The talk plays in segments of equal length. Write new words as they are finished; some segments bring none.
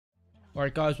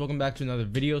Alright guys, welcome back to another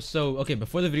video. So, okay,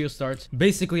 before the video starts,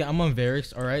 basically I'm on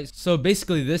Varix, alright? So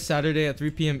basically this Saturday at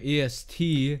 3 p.m.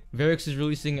 EST, Varix is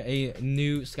releasing a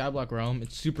new Skyblock realm.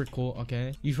 It's super cool,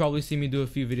 okay? You've probably seen me do a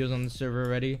few videos on the server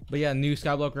already. But yeah, new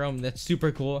Skyblock realm, that's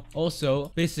super cool.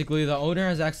 Also, basically the owner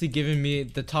has actually given me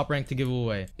the top rank to give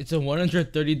away. It's a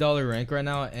 $130 rank right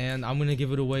now, and I'm gonna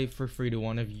give it away for free to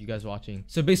one of you guys watching.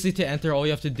 So basically to enter, all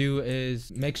you have to do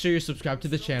is make sure you're subscribed to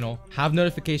the channel, have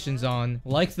notifications on,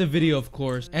 like the video of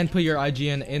course, and put your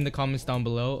IGN in the comments down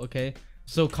below, okay?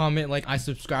 So comment like I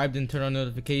subscribed and turn on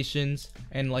notifications,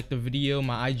 and like the video,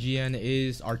 my IGN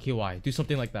is RQY. Do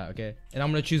something like that, okay? And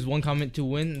I'm gonna choose one comment to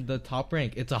win the top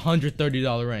rank. It's a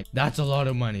 $130 rank. That's a lot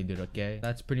of money, dude, okay?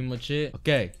 That's pretty much it.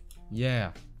 Okay,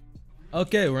 yeah.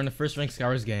 Okay, we're in the first ranked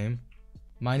Skywars game.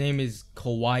 My name is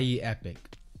Kawaii Epic.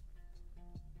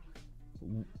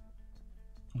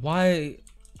 Why?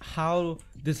 How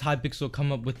does Hypixel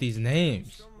come up with these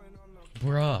names?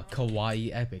 Bruh,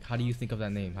 Kawaii Epic. How do you think of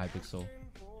that name, Hypixel?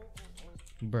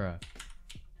 Bruh.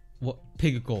 What?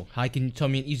 Pigicle. Hi, can you tell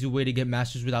me an easy way to get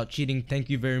masters without cheating?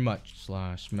 Thank you very much.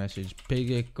 Slash message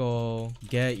Pigicle.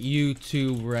 Get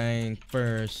YouTube rank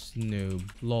first, noob.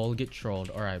 Lol, get trolled.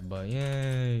 Alright, but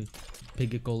yay.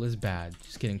 Pigicle is bad.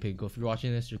 Just kidding, Pigicle. If you're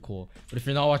watching this, you're cool. But if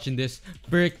you're not watching this,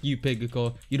 frick you,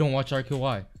 Pigicle. You don't watch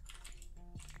RQY.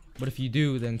 But if you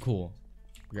do, then cool.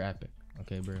 You're epic.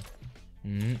 Okay, bro.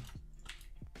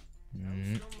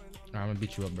 I'm gonna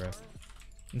beat you up, bro.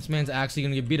 This man's actually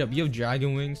gonna get beat up. You have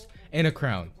dragon wings and a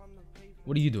crown.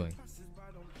 What are you doing?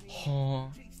 Huh?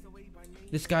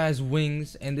 This guy has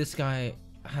wings and this guy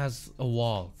has a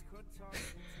wall.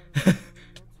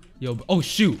 Yo, oh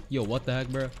shoot. Yo, what the heck,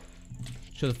 bro?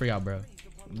 Chill the freak out, bro.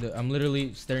 I'm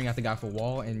literally staring at the guy for a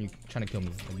wall and you're trying to kill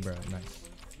me. Like, bro, nice.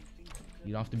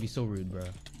 You don't have to be so rude, bro.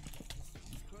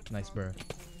 Nice, bro.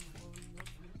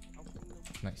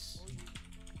 Nice.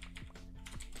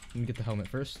 Let me get the helmet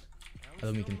first, and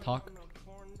then we can talk.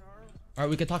 Alright,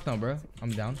 we can talk now, bro.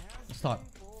 I'm down. Let's talk.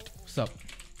 What's up?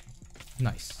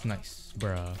 Nice, nice,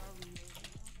 bruh.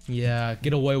 Yeah,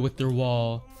 get away with your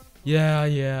wall.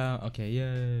 Yeah. Okay,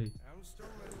 yay.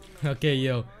 Okay,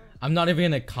 yo. I'm not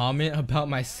even gonna comment about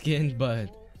my skin, but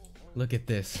look at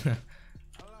this.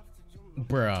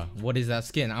 Bruh, what is that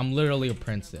skin? I'm literally a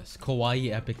princess.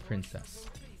 Kawaii Epic Princess.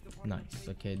 Nice,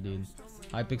 okay, dude.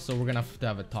 Hypixel, we're gonna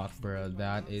have a talk, bro.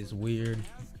 That is weird.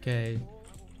 Okay.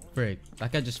 Frick.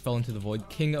 That guy just fell into the void.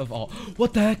 King of all.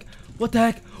 What the heck? What the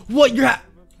heck? What? You're at.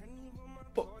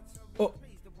 Oh.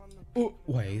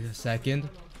 Wait a second.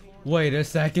 Wait a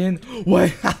second.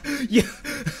 Wait. Yeah.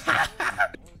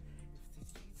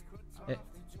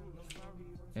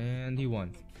 And he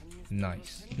won.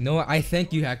 Nice. You know what? I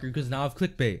thank you, hacker, because now I have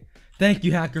clickbait. Thank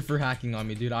you, hacker, for hacking on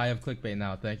me, dude. I have clickbait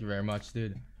now. Thank you very much,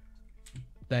 dude.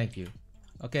 Thank you.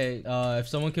 Okay, if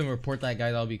someone can report that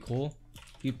guy, that'll be cool.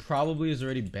 He probably is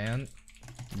already banned,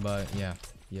 but yeah,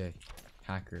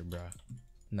 hacker, bruh.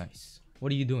 Nice.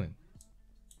 What are you doing?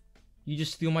 You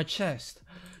just steal my chest.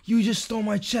 You just stole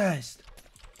my chest.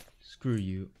 Screw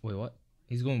you. Wait, what?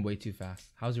 He's going way too fast.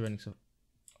 How's he running so?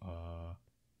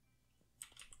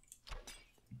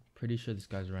 Pretty sure this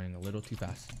guy's running a little too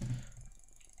fast.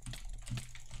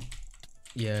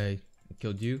 Yay! I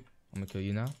killed you. I'm gonna kill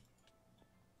you now.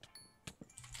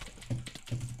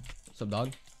 What's up,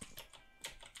 dog?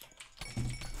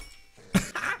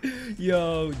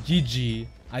 Yo, GG.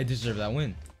 I deserve that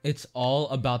win. It's all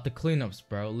about the cleanups,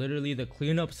 bro. Literally, the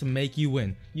cleanups make you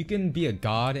win. You can be a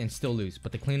god and still lose,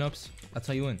 but the cleanups, that's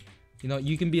how you win. You know,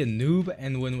 you can be a noob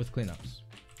and win with cleanups.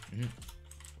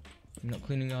 You know,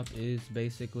 cleaning up is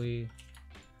basically...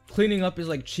 Cleaning up is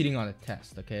like cheating on a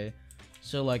test, okay?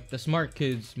 So, like, the smart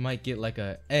kids might get like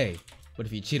a A, but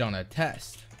if you cheat on a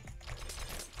test,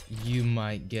 you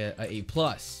might get a A+,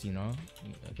 you know?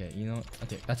 Okay, you know?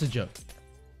 Okay, that's a joke.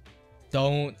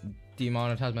 Don't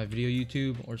demonetize my video,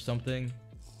 YouTube, or something.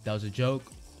 That was a joke.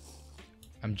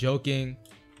 I'm joking.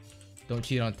 Don't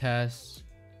cheat on tests,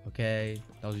 okay?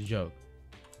 That was a joke.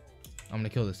 I'm gonna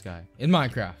kill this guy in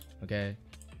Minecraft, okay?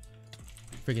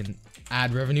 Freaking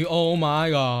ad revenue. Oh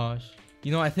my gosh.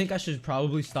 You know, I think I should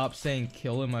probably stop saying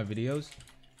kill in my videos,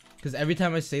 because every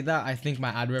time I say that, I think my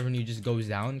ad revenue just goes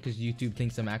down because YouTube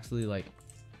thinks I'm actually like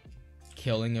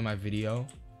killing in my video.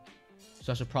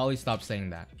 So I should probably stop saying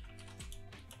that.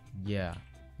 Yeah.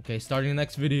 Okay, starting the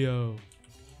next video,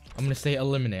 I'm gonna say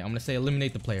eliminate. I'm gonna say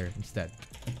eliminate the player instead.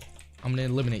 I'm gonna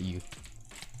eliminate you.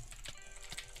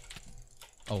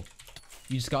 Oh,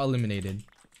 you just got eliminated.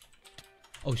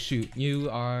 Oh shoot, you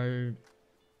are...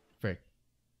 Frick.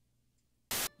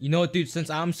 You know what, dude? Since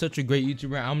I'm such a great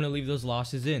YouTuber, I'm gonna leave those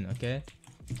losses in, okay?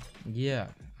 Yeah,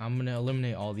 I'm gonna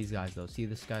eliminate all these guys though. See,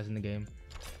 this guy's in the game.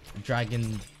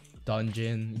 Dragon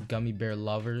Dungeon Gummy Bear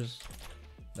Lovers.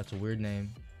 That's a weird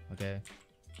name. Okay,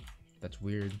 that's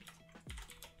weird.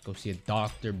 Go see a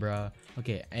doctor, bruh.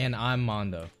 Okay, and I'm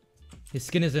Mondo. His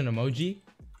skin is an emoji,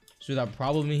 so that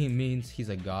probably means he's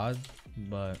a god.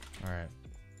 But all right,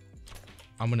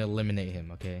 I'm gonna eliminate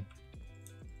him. Okay,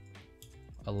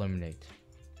 eliminate.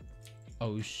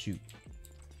 Oh shoot.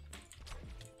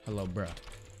 Hello, bruh.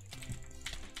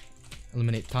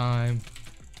 Eliminate time.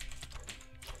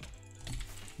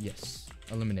 Yes,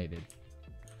 eliminated.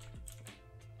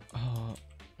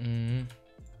 Boom,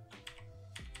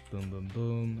 boom,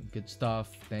 boom. Good stuff.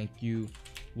 Thank you.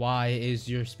 Why is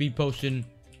your speed potion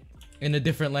in a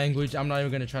different language? I'm not even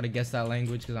gonna try to guess that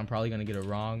language because I'm probably gonna get it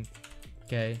wrong.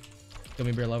 Okay,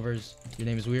 Gummy Bear Lovers, your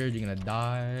name is weird. You're gonna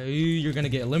die. You're gonna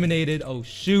get eliminated. Oh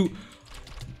shoot,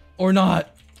 or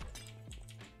not.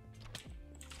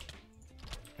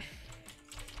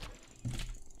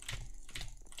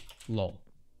 Lol.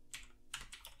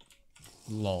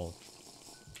 Lol.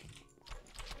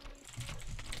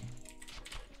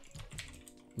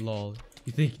 Lol.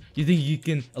 You think you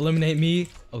can eliminate me?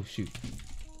 Oh shoot.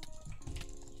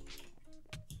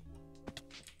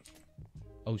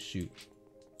 Oh shoot.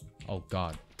 Oh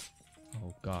god.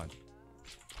 Oh god.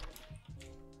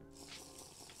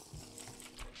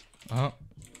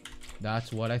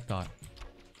 That's what I thought.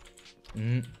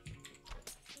 I'm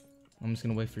just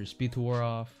gonna wait for your speed to wear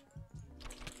off.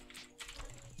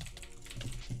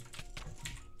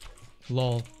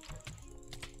 Lol.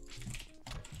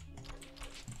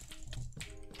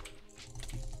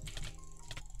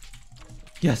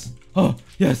 Yes. Oh,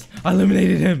 yes. I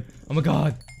eliminated him. Oh my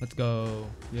god. Let's go.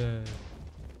 Yeah.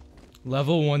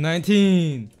 Level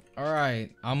 119. All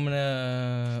right. I'm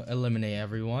gonna eliminate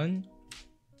everyone.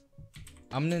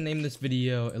 I'm gonna name this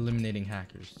video Eliminating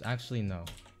Hackers. Actually, no.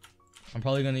 I'm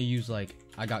probably gonna use like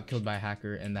I got killed by a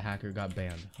hacker and the hacker got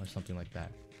banned or something like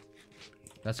that.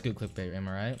 That's good clickbait, am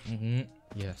I right?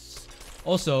 Yes.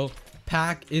 Also,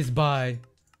 pack is by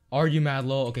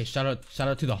AreUMadLoL. Okay, shout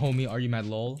out to the homie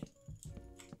AreUMadLoL.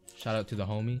 Shout out to the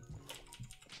homie.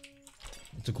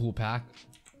 It's a cool pack.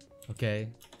 Okay.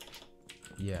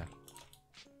 Yeah.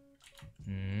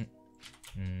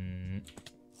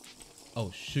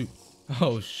 Oh shoot.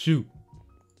 Oh shoot.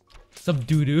 Sub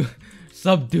doo-doo.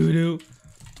 Sub doo-doo.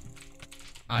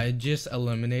 I just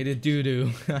eliminated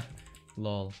doo-doo.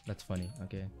 Lol, that's funny.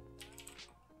 Okay.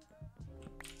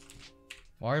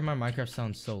 Why are my Minecraft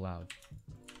sounds so loud?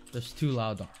 That's too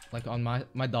loud. Like on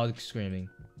my dog's screaming.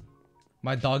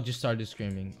 My dog just started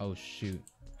screaming. Oh shoot.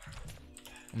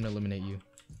 I'm gonna eliminate you.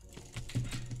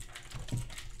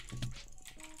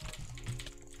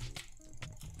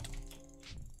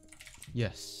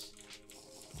 Yes.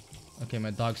 Okay,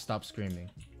 my dog stopped screaming.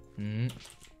 I need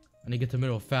to get to the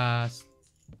middle fast.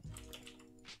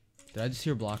 Did I just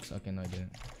hear blocks? Okay, no I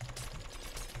didn't.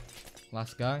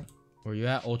 Last guy. Where you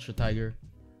at, Ultra Tiger?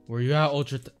 Where you at,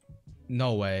 Ultra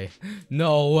No way.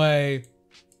 No way.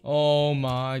 Oh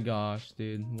my gosh,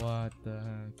 dude. What the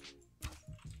heck?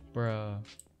 Bruh.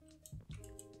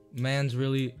 Man's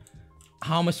really...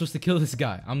 How am I supposed to kill this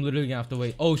guy? I'm literally gonna have to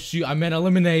wait. Oh shoot, I meant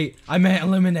eliminate. I meant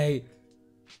eliminate.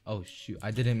 Oh shoot,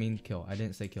 I didn't mean kill. I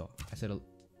didn't say kill. I said...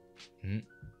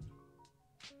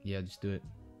 Yeah, just do it.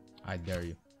 I dare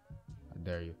you. I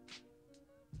dare you.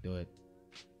 Do it.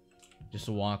 Just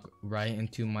walk right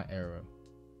into my arrow.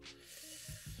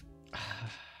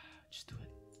 Just do it.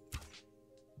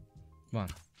 Come on.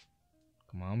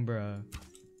 Come on, bruh.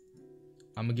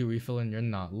 I'm gonna get refill and you're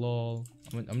not. Lol.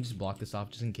 I'm gonna just block this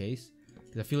off just in case.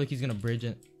 Because I feel like he's gonna bridge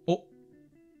it. Oh.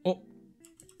 Oh.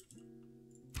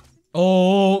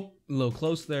 Oh. A little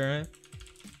close there, eh?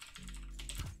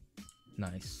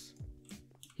 Nice.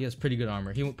 He has pretty good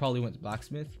armor. He probably went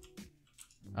blacksmith.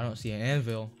 I don't see an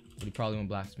anvil, but he probably went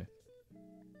blacksmith.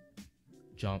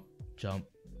 Jump. Jump.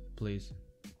 Please.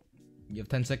 You have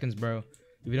 10 seconds, bro.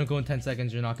 If you don't go in 10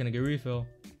 seconds, you're not gonna get refill.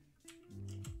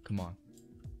 Come on.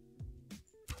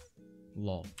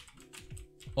 Lol.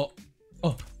 Oh.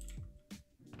 Oh.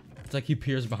 It's like he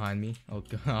peers behind me. Oh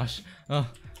gosh. Oh.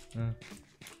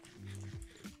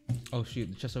 Oh shoot,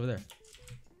 the chest over there.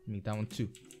 Meet that one too.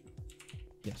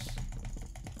 Yes.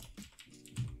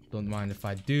 Don't mind if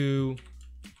I do.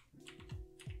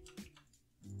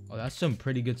 Oh, that's some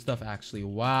pretty good stuff actually.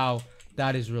 Wow,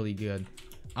 that is really good.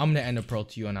 I'm gonna end a pearl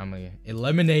to you and I'm gonna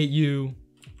eliminate you.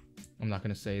 I'm not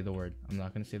gonna say the word. I'm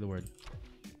not gonna say the word.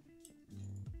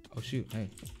 Oh shoot, hey.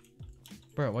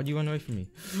 Bro, why'd you run away from me?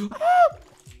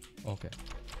 Okay.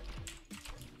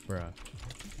 Bruh.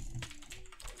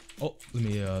 Oh, let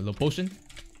me little potion.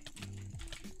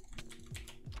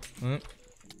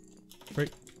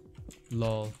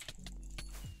 lol.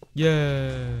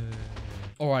 Yeah.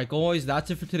 Alright guys, that's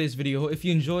it for today's video. If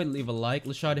you enjoyed, leave a like.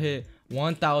 Let's try to hit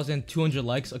 1,200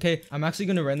 likes. Okay, I'm actually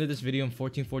gonna render this video in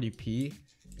 1440p.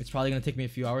 It's probably gonna take me a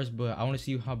few hours, but I want to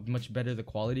see how much better the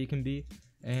quality can be.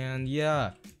 And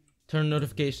yeah, turn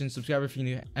notifications, subscribe if you're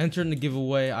new, enter in the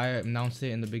giveaway. I announced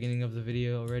it in the beginning of the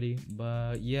video already.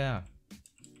 But yeah,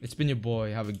 it's been your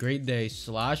boy. Have a great day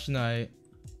 / night,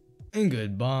 and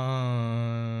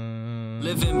goodbye.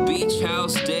 Living beach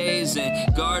house days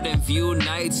and garden view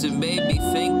nights. It made me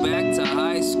think back to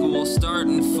high school,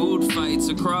 starting food fights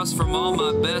across from all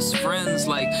my best friends.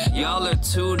 Like, y'all are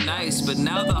too nice, but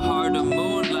now the heart of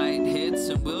moonlight